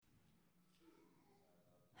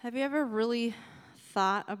Have you ever really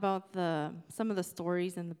thought about some of the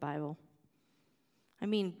stories in the Bible? I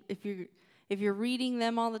mean, if you're reading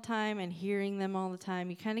them all the time and hearing them all the time,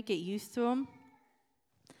 you kind of get used to them.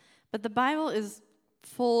 But the Bible is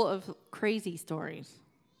full of crazy stories.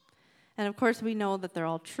 And of course, we know that they're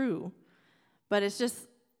all true. But it's just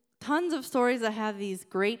tons of stories that have these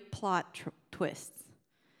great plot twists.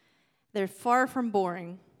 They're far from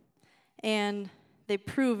boring. And they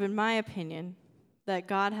prove, in my opinion, that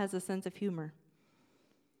God has a sense of humor.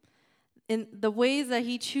 In the ways that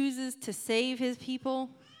he chooses to save his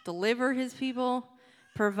people, deliver his people,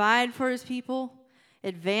 provide for his people,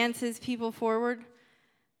 advance his people forward,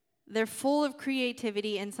 they're full of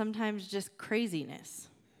creativity and sometimes just craziness.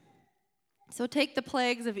 So take the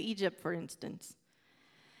plagues of Egypt, for instance.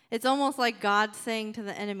 It's almost like God saying to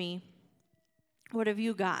the enemy, "What have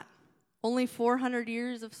you got? Only 400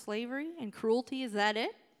 years of slavery and cruelty, is that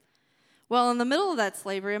it? Well, in the middle of that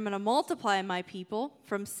slavery, I'm going to multiply my people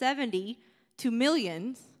from 70 to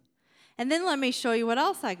millions, and then let me show you what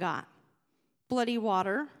else I got. Bloody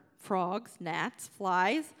water, frogs, gnats,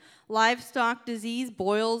 flies, livestock disease,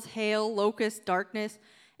 boils, hail, locusts, darkness,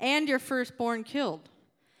 and your firstborn killed.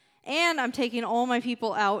 And I'm taking all my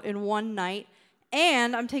people out in one night,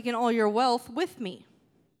 and I'm taking all your wealth with me."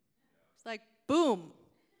 It's like, boom.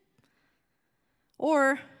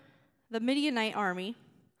 Or the Midianite army,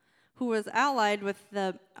 who was allied with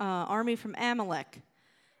the army from Amalek.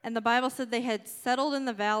 And the Bible said they had settled in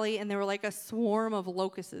the valley, and they were like a swarm of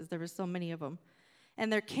locusts. There were so many of them.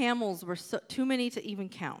 And their camels were too many to even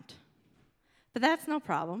count. But that's no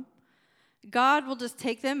problem. God will just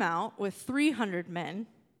take them out with 300 men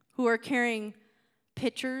who are carrying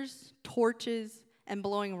pitchers, torches, and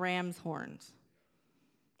blowing ram's horns.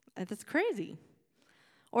 And that's crazy.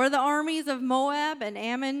 Or the armies of Moab and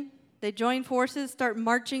Ammon, they join forces, start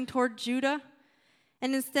marching toward Judah,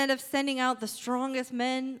 and instead of sending out the strongest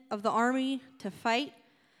men of the army to fight,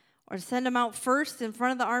 or send them out first in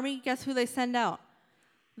front of the army, guess who they send out?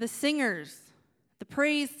 The singers, the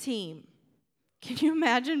praise team. Can you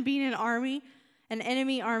imagine being an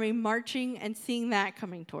enemy army, marching and seeing that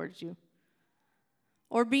coming towards you?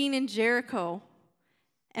 Or being in Jericho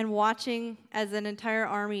and watching as an entire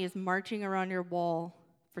army is marching around your wall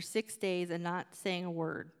for 6 days and not saying a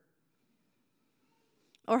word.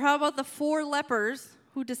 Or how about the 4 lepers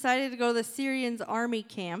who decided to go to the Syrians' army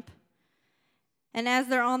camp, and as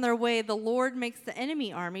they're on their way, the Lord makes the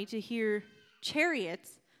enemy army to hear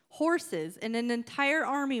chariots, horses, and an entire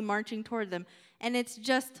army marching toward them, and it's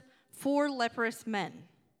just 4 leprous men.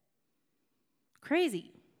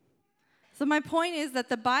 Crazy. So my point is that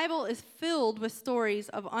the Bible is filled with stories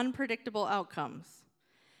of unpredictable outcomes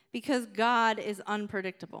because God is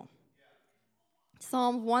unpredictable.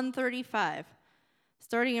 Psalm 135,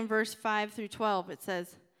 starting in verse 5 through 12, it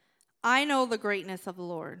says, "I know the greatness of the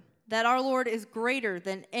Lord, that our Lord is greater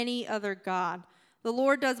than any other God. The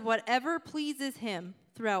Lord does whatever pleases him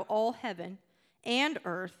throughout all heaven and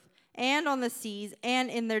earth and on the seas and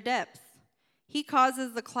in their depths. He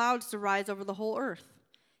causes the clouds to rise over the whole earth.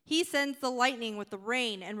 He sends the lightning with the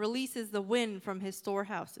rain and releases the wind from his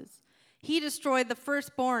storehouses. He destroyed the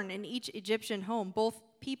firstborn in each Egyptian home, both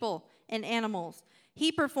people and animals.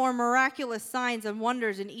 He performed miraculous signs and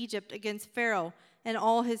wonders in Egypt against Pharaoh and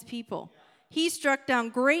all his people. He struck down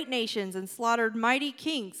great nations and slaughtered mighty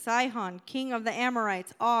kings, Sihon, king of the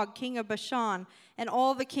Amorites, Og, king of Bashan, and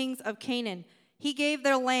all the kings of Canaan. He gave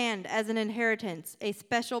their land as an inheritance, a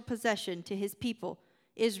special possession to his people,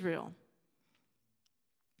 Israel."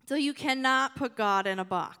 So you cannot put God in a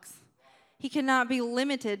box. He cannot be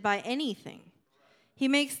limited by anything. He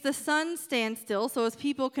makes the sun stand still so his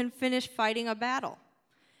people can finish fighting a battle.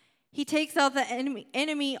 He takes out the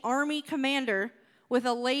enemy army commander with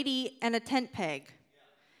a lady and a tent peg.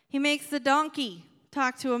 He makes the donkey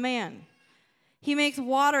talk to a man. He makes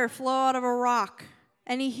water flow out of a rock,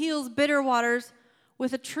 and he heals bitter waters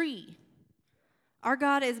with a tree. Our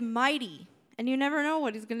God is mighty, and you never know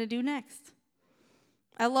what he's going to do next.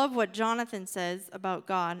 I love what Jonathan says about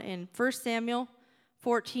God in 1 Samuel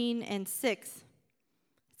 14 and 6.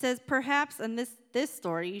 It says, perhaps, and this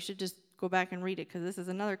story, you should just go back and read it because this is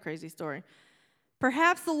another crazy story.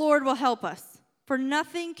 "Perhaps the Lord will help us, for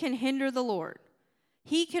nothing can hinder the Lord.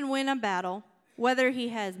 He can win a battle, whether he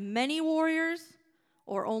has many warriors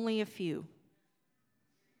or only a few."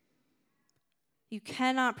 You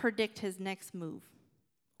cannot predict his next move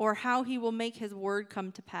or how he will make his word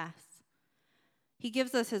come to pass. He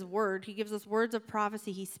gives us his word. He gives us words of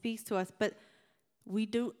prophecy. He speaks to us, but we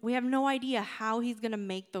have no idea how he's going to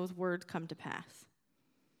make those words come to pass.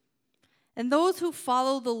 And those who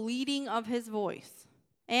follow the leading of his voice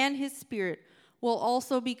and his spirit will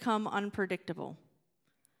also become unpredictable.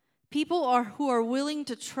 People who are willing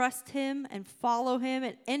to trust him and follow him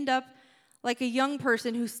and end up like a young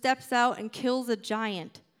person who steps out and kills a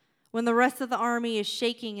giant when the rest of the army is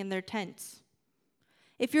shaking in their tents.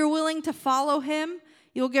 If you're willing to follow him,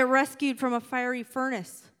 you'll get rescued from a fiery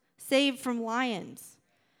furnace, saved from lions.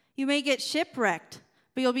 You may get shipwrecked,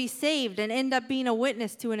 but you'll be saved and end up being a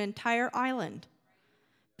witness to an entire island.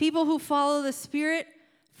 People who follow the Spirit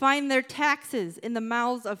find their taxes in the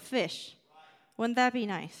mouths of fish. Wouldn't that be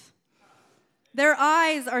nice? Their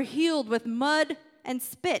eyes are healed with mud and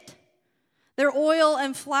spit. Their oil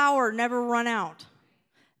and flour never run out.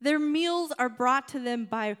 Their meals are brought to them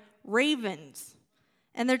by ravens,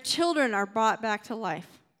 and their children are brought back to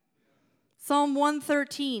life. Psalm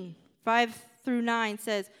 113, 5-9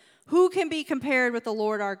 says, "Who can be compared with the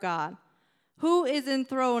Lord our God? Who is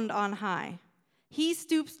enthroned on high? He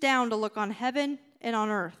stoops down to look on heaven and on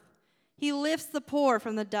earth. He lifts the poor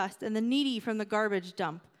from the dust and the needy from the garbage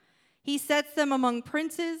dump. He sets them among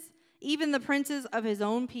princes, even the princes of his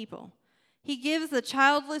own people. He gives the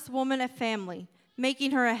childless woman a family,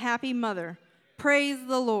 making her a happy mother. Praise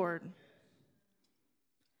the Lord."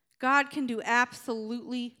 God can do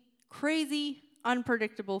absolutely crazy,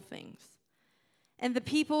 unpredictable things. And the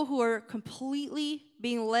people who are completely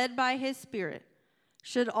being led by his Spirit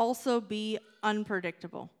should also be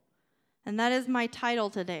unpredictable. And that is my title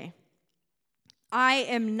today. I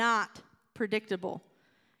am not predictable.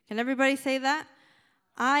 Can everybody say that?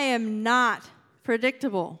 I am not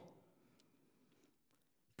predictable.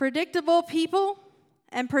 Predictable people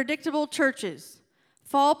and predictable churches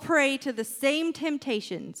fall prey to the same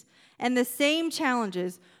temptations and the same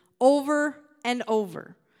challenges over and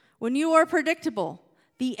over. When you are predictable,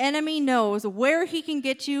 the enemy knows where he can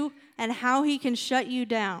get you and how he can shut you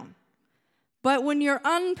down. But when you're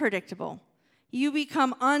unpredictable, you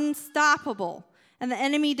become unstoppable, and the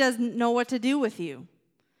enemy doesn't know what to do with you.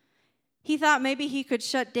 He thought maybe he could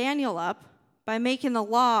shut Daniel up by making the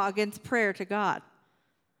law against prayer to God.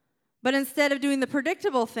 But instead of doing the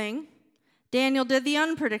predictable thing, Daniel did the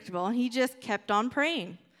unpredictable, and he just kept on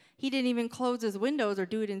praying. He didn't even close his windows or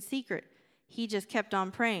do it in secret. He just kept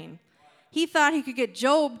on praying. He thought he could get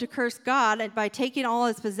Job to curse God by taking all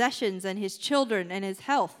his possessions and his children and his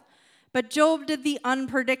health. But Job did the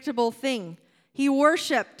unpredictable thing. He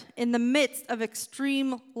worshiped in the midst of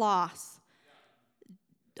extreme loss.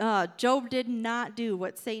 Job did not do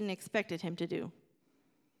what Satan expected him to do.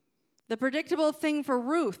 The predictable thing for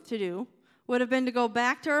Ruth to do would have been to go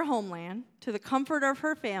back to her homeland, to the comfort of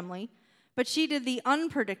her family, but she did the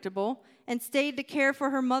unpredictable and stayed to care for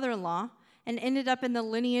her mother-in-law and ended up in the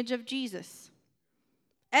lineage of Jesus.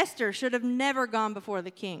 Esther should have never gone before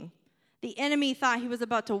the king. The enemy thought he was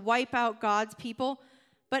about to wipe out God's people,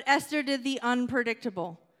 but Esther did the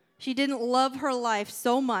unpredictable. She didn't love her life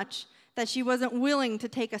so much that she wasn't willing to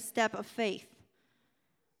take a step of faith.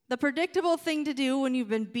 The predictable thing to do when you've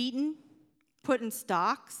been beaten, put in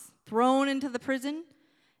stocks, thrown into the prison,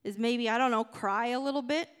 is maybe, cry a little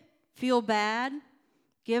bit, feel bad,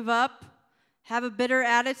 give up, have a bitter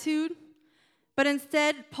attitude. But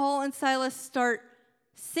instead, Paul and Silas start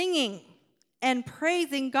singing and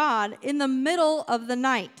praising God in the middle of the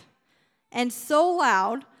night, and so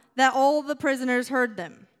loud that all the prisoners heard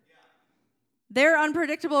them. Their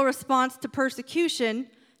unpredictable response to persecution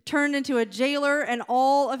turned into a jailer and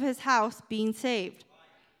all of his house being saved.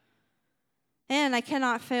 And I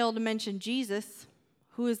cannot fail to mention Jesus,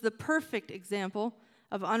 who is the perfect example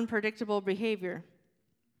of unpredictable behavior.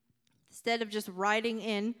 Instead of just riding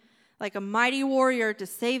in like a mighty warrior to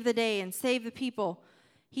save the day and save the people,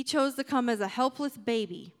 he chose to come as a helpless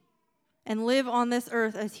baby and live on this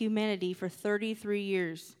earth as humanity for 33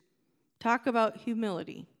 years. Talk about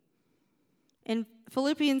humility. In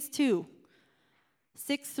Philippians 2,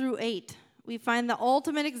 6-8, we find the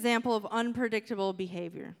ultimate example of unpredictable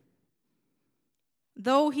behavior.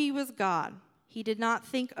 Though he was God, he did not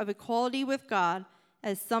think of equality with God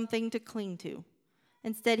as something to cling to.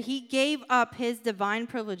 Instead, he gave up his divine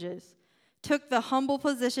privileges, took the humble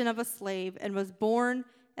position of a slave, and was born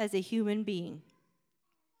as a human being.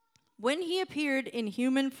 When he appeared in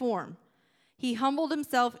human form, he humbled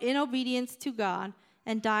himself in obedience to God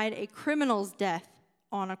and died a criminal's death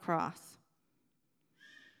on a cross.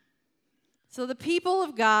 So the people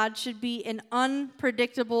of God should be an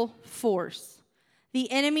unpredictable force. The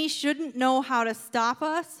enemy shouldn't know how to stop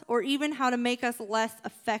us or even how to make us less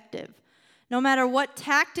effective. No matter what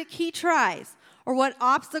tactic he tries or what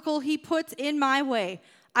obstacle he puts in my way,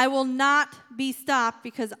 I will not be stopped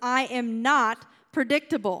because I am not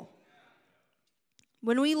predictable.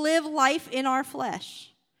 When we live life in our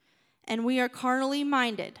flesh and we are carnally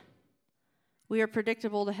minded, we are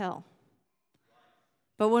predictable to hell.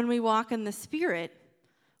 But when we walk in the Spirit,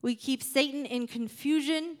 we keep Satan in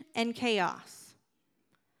confusion and chaos.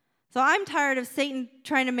 So I'm tired of Satan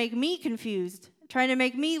trying to make me confused, trying to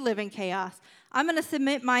make me live in chaos. I'm going to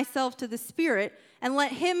submit myself to the Spirit and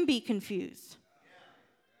let him be confused.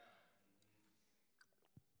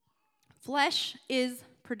 Flesh is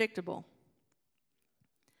predictable.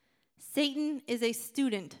 Satan is a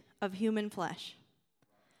student of human flesh.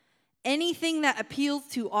 Anything that appeals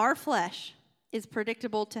to our flesh is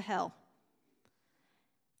predictable to hell.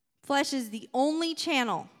 Flesh is the only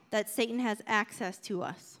channel that Satan has access to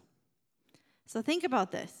us. So think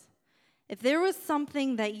about this. If there was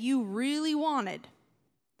something that you really wanted,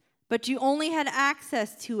 but you only had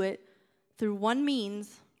access to it through one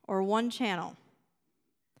means or one channel,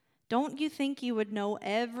 don't you think you would know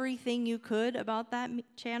everything you could about that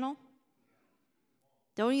channel?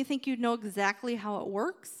 Don't you think you'd know exactly how it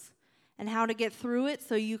works and how to get through it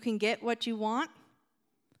so you can get what you want?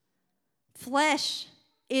 Flesh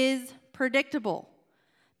is predictable.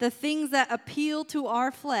 The things that appeal to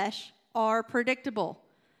our flesh are predictable.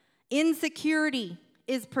 Insecurity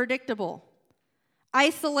is predictable.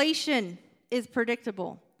 Isolation is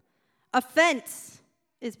predictable. Offense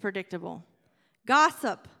is predictable.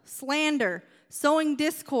 Gossip, slander, sowing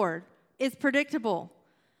discord is predictable.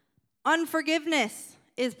 Unforgiveness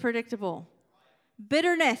is predictable.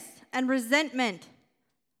 Bitterness and resentment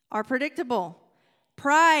are predictable.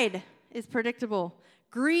 Pride is predictable.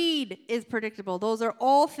 Greed is predictable. Those are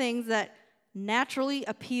all things that naturally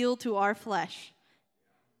appeal to our flesh.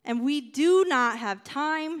 And we do not have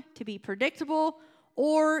time to be predictable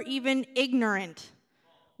or even ignorant.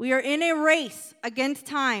 We are in a race against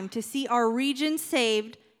time to see our region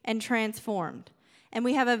saved and transformed. And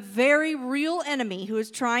we have a very real enemy who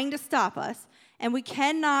is trying to stop us, and we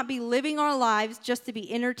cannot be living our lives just to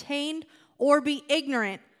be entertained or be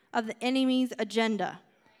ignorant of the enemy's agenda.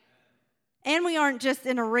 And we aren't just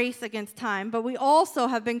in a race against time, but we also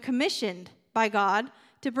have been commissioned by God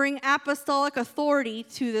to bring apostolic authority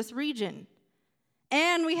to this region.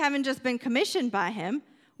 And we haven't just been commissioned by him,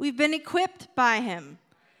 we've been equipped by him.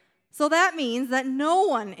 So that means that no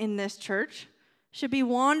one in this church should be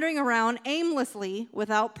wandering around aimlessly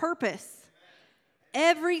without purpose.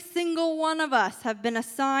 Every single one of us have been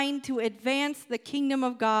assigned to advance the kingdom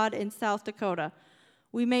of God in South Dakota.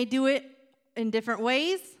 We may do it in different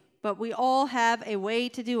ways, but we all have a way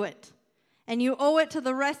to do it. And you owe it to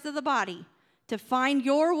the rest of the body to find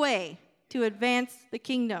your way to advance the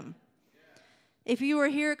kingdom. If you were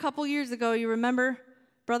here a couple years ago, you remember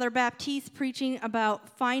Brother Baptiste preaching about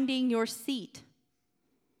finding your seat.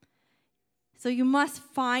 So you must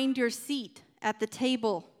find your seat at the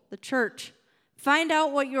table, the church. Find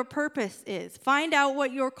out what your purpose is. Find out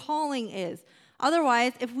what your calling is.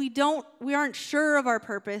 Otherwise, if we aren't sure of our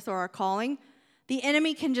purpose or our calling, the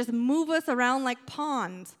enemy can just move us around like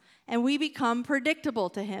pawns, and we become predictable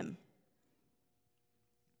to him.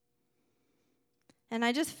 And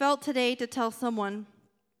I just felt today to tell someone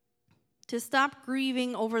to stop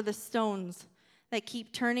grieving over the stones that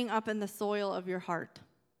keep turning up in the soil of your heart.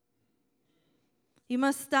 You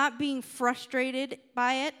must stop being frustrated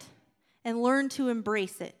by it and learn to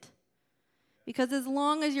embrace it. Because as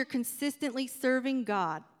long as you're consistently serving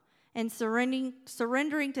God and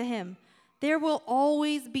surrendering to him, there will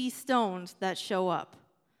always be stones that show up.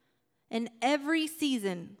 And every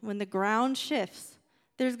season, when the ground shifts,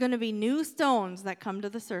 there's going to be new stones that come to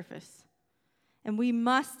the surface. And we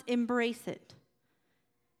must embrace it.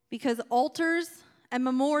 Because altars and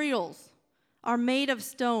memorials are made of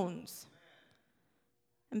stones.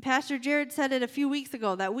 And Pastor Jared said it a few weeks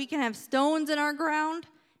ago, that we can have stones in our ground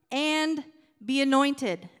and be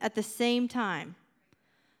anointed at the same time.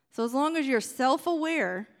 So as long as you're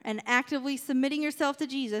self-aware and actively submitting yourself to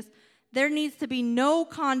Jesus, there needs to be no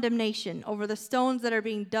condemnation over the stones that are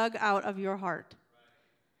being dug out of your heart.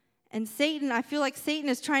 And Satan, I feel like Satan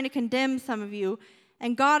is trying to condemn some of you,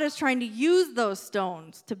 and God is trying to use those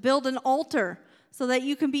stones to build an altar so that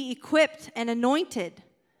you can be equipped and anointed.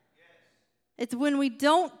 It's when we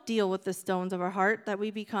don't deal with the stones of our heart that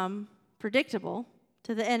we become predictable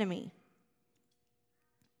to the enemy.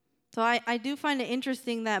 So I do find it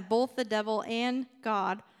interesting that both the devil and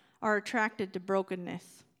God are attracted to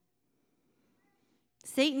brokenness.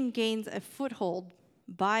 Satan gains a foothold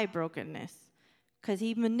by brokenness because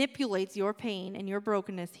he manipulates your pain and your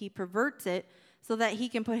brokenness. He perverts it so that he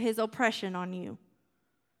can put his oppression on you.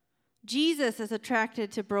 Jesus is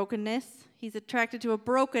attracted to brokenness. He's attracted to a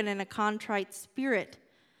broken and a contrite spirit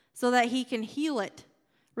so that he can heal it,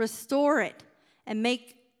 restore it, and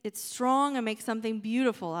make it strong and make something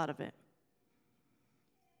beautiful out of it.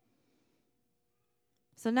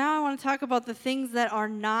 So now I want to talk about the things that are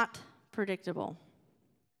not predictable.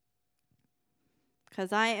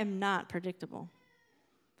 Because I am not predictable.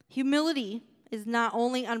 Humility is not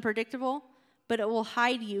only unpredictable, but it will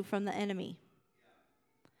hide you from the enemy.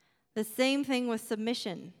 The same thing with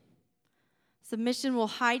submission. Submission will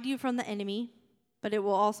hide you from the enemy, but it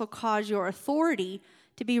will also cause your authority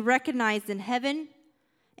to be recognized in heaven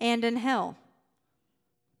and in hell.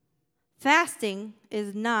 Fasting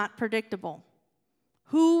is not predictable.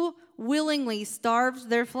 Who willingly starves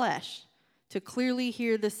their flesh to clearly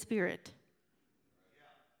hear the Spirit?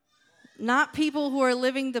 Not people who are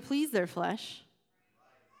living to please their flesh.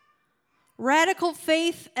 Radical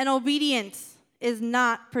faith and obedience is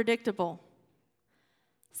not predictable.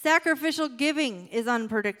 Sacrificial giving is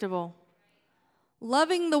unpredictable.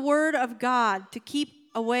 Loving the Word of God to keep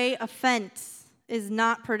away offense is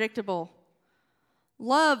not predictable.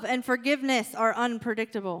 Love and forgiveness are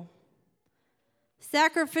unpredictable.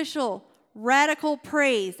 Sacrificial, radical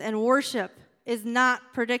praise and worship is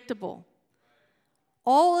not predictable.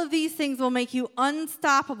 All of these things will make you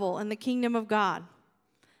unstoppable in the kingdom of God.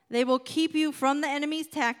 They will keep you from the enemy's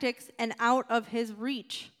tactics and out of his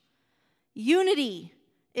reach. Unity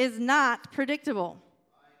is not predictable.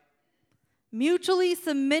 Mutually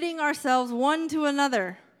submitting ourselves one to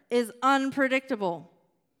another is unpredictable.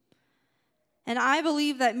 And I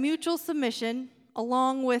believe that mutual submission,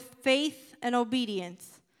 along with faith and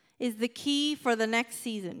obedience, is the key for the next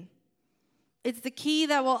season. It's the key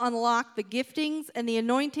that will unlock the giftings and the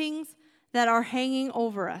anointings that are hanging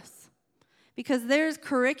over us. Because there's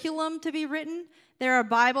curriculum to be written, there are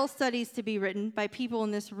Bible studies to be written by people in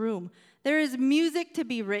this room. There is music to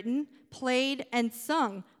be written, played, and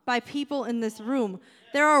sung by people in this room.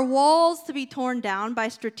 There are walls to be torn down by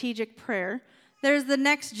strategic prayer. There's the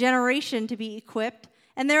next generation to be equipped.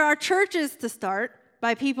 And there are churches to start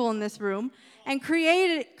by people in this room. And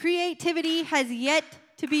creativity has yet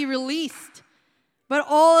to be released. But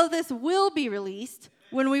all of this will be released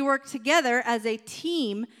when we work together as a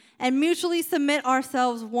team and mutually submit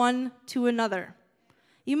ourselves one to another.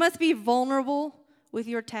 You must be vulnerable with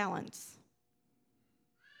your talents.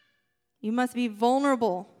 You must be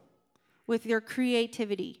vulnerable with your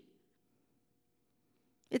creativity.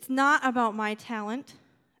 It's not about my talent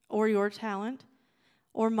or your talent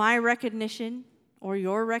or my recognition or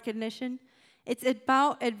your recognition. It's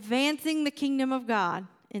about advancing the kingdom of God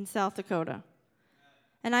in South Dakota.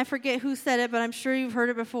 And I forget who said it, but I'm sure you've heard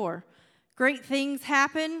it before. Great things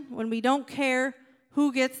happen when we don't care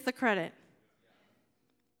who gets the credit.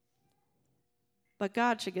 But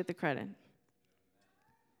God should get the credit.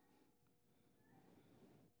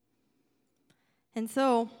 And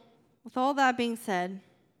so, with all that being said,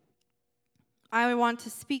 I want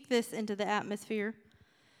to speak this into the atmosphere.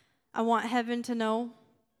 I want heaven to know.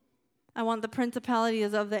 I want the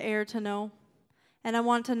principalities of the air to know. And I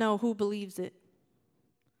want to know who believes it.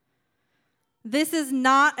 This is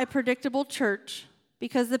not a predictable church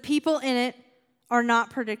because the people in it are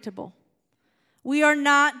not predictable. We are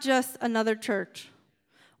not just another church.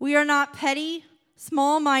 We are not petty,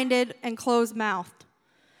 small-minded, and closed-mouthed.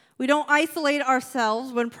 We don't isolate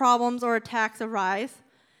ourselves when problems or attacks arise.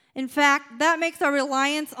 In fact, that makes our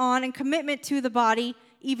reliance on and commitment to the body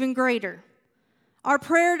even greater. Our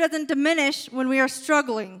prayer doesn't diminish when we are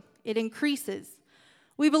struggling. It increases.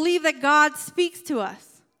 We believe that God speaks to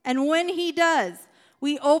us. And when he does,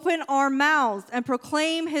 we open our mouths and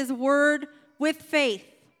proclaim his word with faith.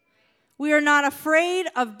 We are not afraid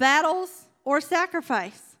of battles or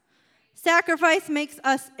sacrifice. Sacrifice makes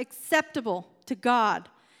us acceptable to God.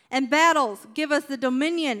 And battles give us the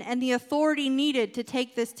dominion and the authority needed to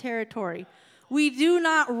take this territory. We do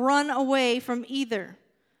not run away from either.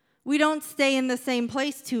 We don't stay in the same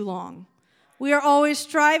place too long. We are always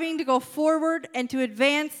striving to go forward and to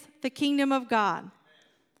advance the kingdom of God.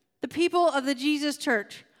 The people of the Jesus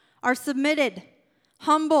Church are submitted,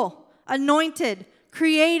 humble, anointed,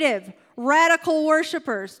 creative, radical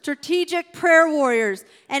worshipers, strategic prayer warriors,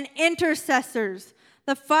 and intercessors.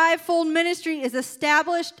 The fivefold ministry is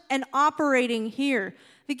established and operating here.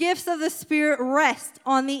 The gifts of the Spirit rest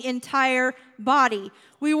on the entire body.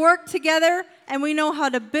 We work together and we know how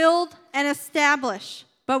to build and establish,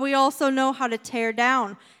 but we also know how to tear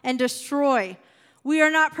down and destroy. We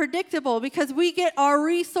are not predictable because we get our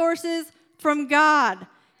resources from God.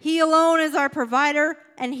 He alone is our provider,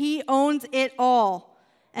 and he owns it all.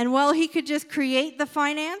 And while he could just create the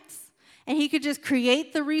finance, and he could just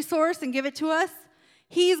create the resource and give it to us,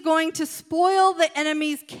 he's going to spoil the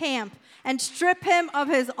enemy's camp and strip him of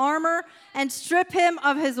his armor and strip him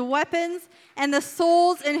of his weapons, and the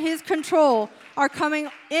souls in his control are coming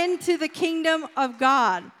into the kingdom of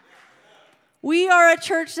God. We are a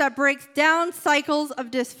church that breaks down cycles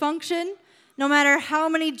of dysfunction, no matter how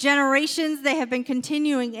many generations they have been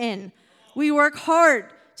continuing in. We work hard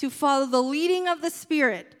to follow the leading of the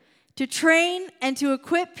Spirit, to train and to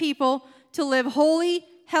equip people to live holy,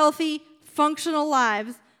 healthy, functional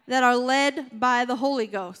lives that are led by the Holy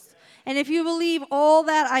Ghost. And if you believe all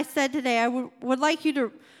that I said today, I would like you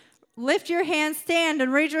to lift your hands, stand,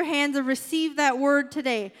 and raise your hands and receive that word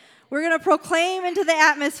today. We're going to proclaim into the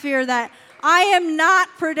atmosphere that I am not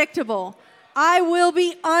predictable. I will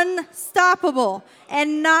be unstoppable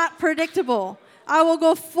and not predictable. I will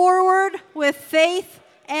go forward with faith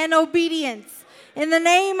and obedience. In the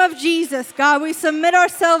name of Jesus, God, we submit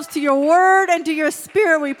ourselves to your word and to your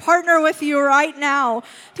spirit. We partner with you right now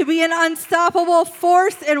to be an unstoppable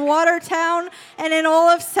force in Watertown and in all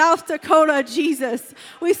of South Dakota, Jesus.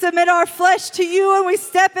 We submit our flesh to you and we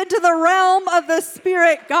step into the realm of the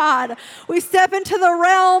Spirit, God. We step into the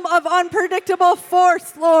realm of unpredictable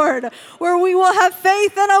force, Lord, where we will have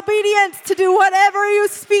faith and obedience to do whatever you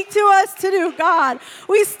speak to us to do, God.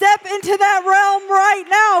 We step into that realm right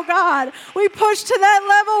now, God. We push to that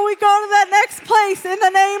level, we go to that next place in the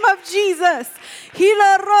name of Jesus.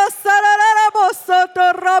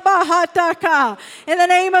 In the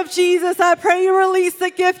name of Jesus, I pray you release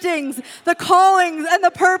the giftings, the callings, and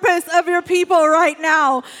the purpose of your people right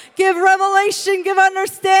now. Give revelation, give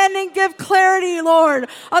understanding, give clarity, Lord,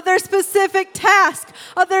 of their specific task,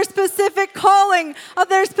 of their specific calling, of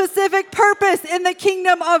their specific purpose in the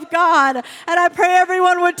kingdom of God. And I pray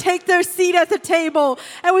everyone would take their seat at the table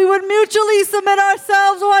and we would mutually submit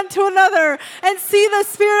ourselves one to another and see the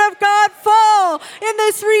Spirit of God fall in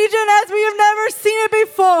this region as we have never seen it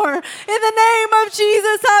before. In the name of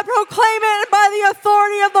Jesus, I proclaim it by the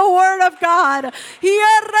authority of the Word of God.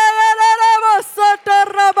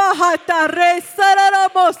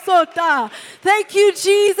 Thank you,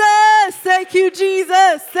 Jesus. Thank you,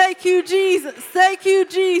 Jesus. Thank you, Jesus. Thank you,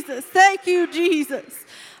 Jesus. Thank you, Jesus.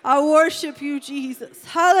 I worship you, Jesus.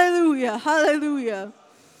 Hallelujah. Hallelujah.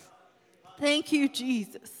 Thank you,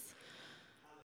 Jesus.